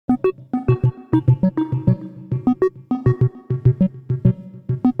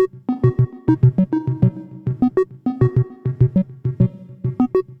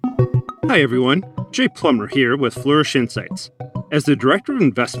Hi everyone, Jay Plummer here with Flourish Insights. As the Director of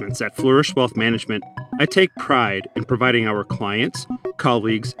Investments at Flourish Wealth Management, I take pride in providing our clients,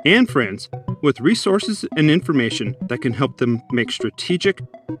 colleagues, and friends with resources and information that can help them make strategic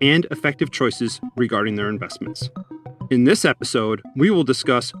and effective choices regarding their investments. In this episode, we will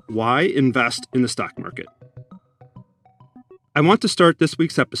discuss why invest in the stock market. I want to start this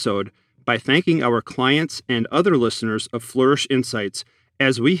week's episode by thanking our clients and other listeners of Flourish Insights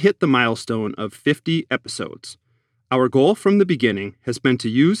as we hit the milestone of 50 episodes. Our goal from the beginning has been to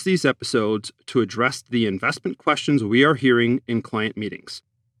use these episodes to address the investment questions we are hearing in client meetings.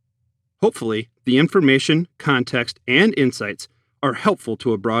 Hopefully, the information, context, and insights are helpful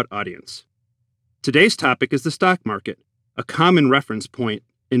to a broad audience. Today's topic is the stock market, a common reference point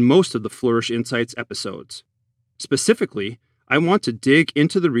in most of the Flourish Insights episodes. Specifically, I want to dig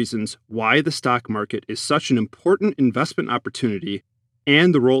into the reasons why the stock market is such an important investment opportunity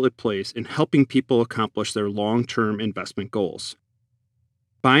and the role it plays in helping people accomplish their long-term investment goals.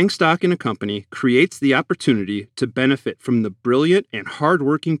 Buying stock in a company creates the opportunity to benefit from the brilliant and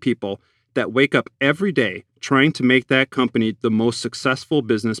hardworking people that wake up every day trying to make that company the most successful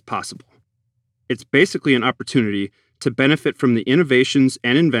business possible. It's basically an opportunity to benefit from the innovations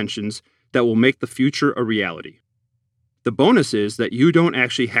and inventions that will make the future a reality. The bonus is that you don't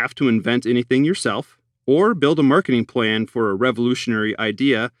actually have to invent anything yourself, or build a marketing plan for a revolutionary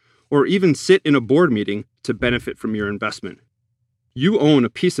idea, or even sit in a board meeting to benefit from your investment. You own a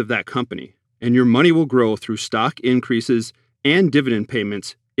piece of that company, and your money will grow through stock increases and dividend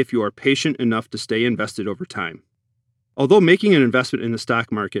payments if you are patient enough to stay invested over time. Although making an investment in the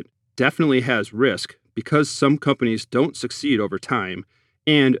stock market definitely has risk because some companies don't succeed over time,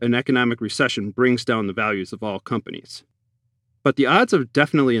 and an economic recession brings down the values of all companies. But the odds are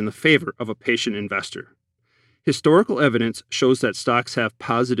definitely in the favor of a patient investor. Historical evidence shows that stocks have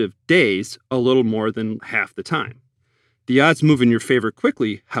positive days a little more than half the time. The odds move in your favor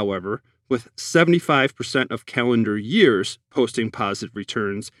quickly, however, with 75% of calendar years posting positive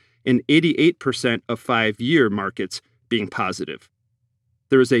returns and 88% of 5-year markets being positive.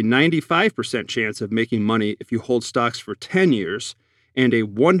 There is a 95% chance of making money if you hold stocks for 10 years, and a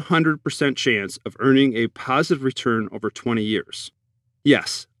 100% chance of earning a positive return over 20 years.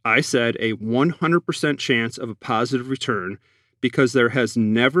 Yes, I said a 100% chance of a positive return because there has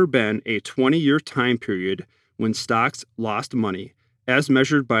never been a 20-year time period when stocks lost money, as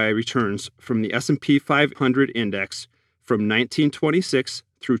measured by returns from the S&P 500 index from 1926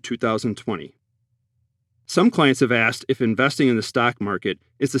 through 2020. Some clients have asked if investing in the stock market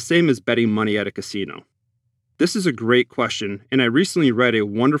is the same as betting money at a casino. This is a great question, and I recently read a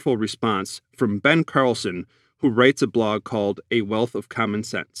wonderful response from Ben Carlson, who writes a blog called A Wealth of Common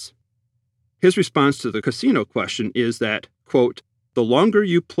Sense. His response to the casino question is that, quote, "The longer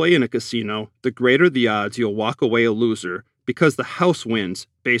you play in a casino, the greater the odds you'll walk away a loser because the house wins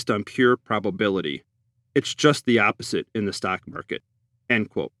based on pure probability. It's just the opposite in the stock market." End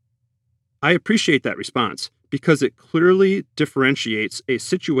quote. I appreciate that response because it clearly differentiates a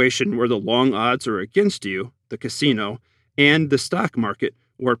situation where the long odds are against you, the casino, and the stock market,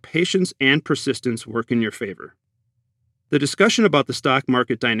 where patience and persistence work in your favor. The discussion about the stock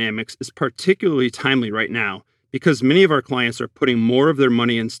market dynamics is particularly timely right now because many of our clients are putting more of their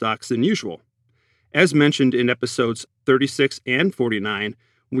money in stocks than usual. As mentioned in episodes 36 and 49,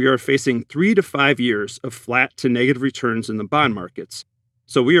 we are facing 3 to 5 years of flat to negative returns in the bond markets.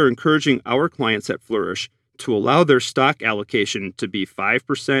 So we are encouraging our clients at Flourish to allow their stock allocation to be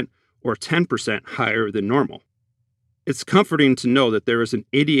 5% or 10% higher than normal. It's comforting to know that there is an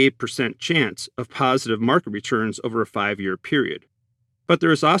 88% chance of positive market returns over a 5-year period, but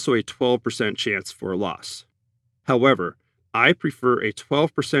there is also a 12% chance for a loss. However, I prefer a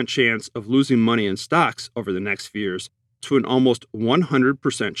 12% chance of losing money in stocks over the next few years to an almost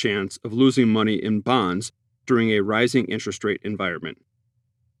 100% chance of losing money in bonds during a rising interest rate environment.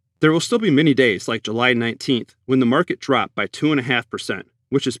 There will still be many days like July 19th when the market dropped by 2.5%,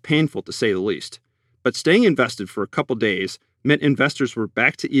 which is painful to say the least. But staying invested for a couple days meant investors were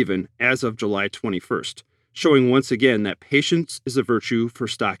back to even as of July 21st, showing once again that patience is a virtue for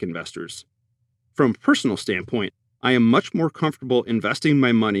stock investors. From a personal standpoint, I am much more comfortable investing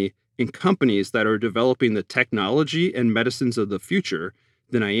my money in companies that are developing the technology and medicines of the future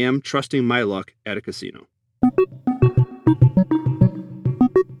than I am trusting my luck at a casino.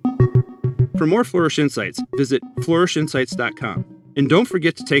 For more Flourish Insights, visit flourishinsights.com. And don't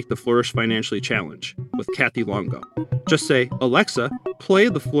forget to take the Flourish Financially Challenge with Kathy Longo. Just say, "Alexa, play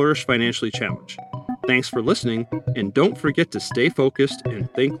the Flourish Financially Challenge." Thanks for listening, and don't forget to stay focused and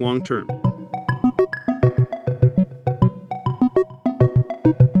think long term.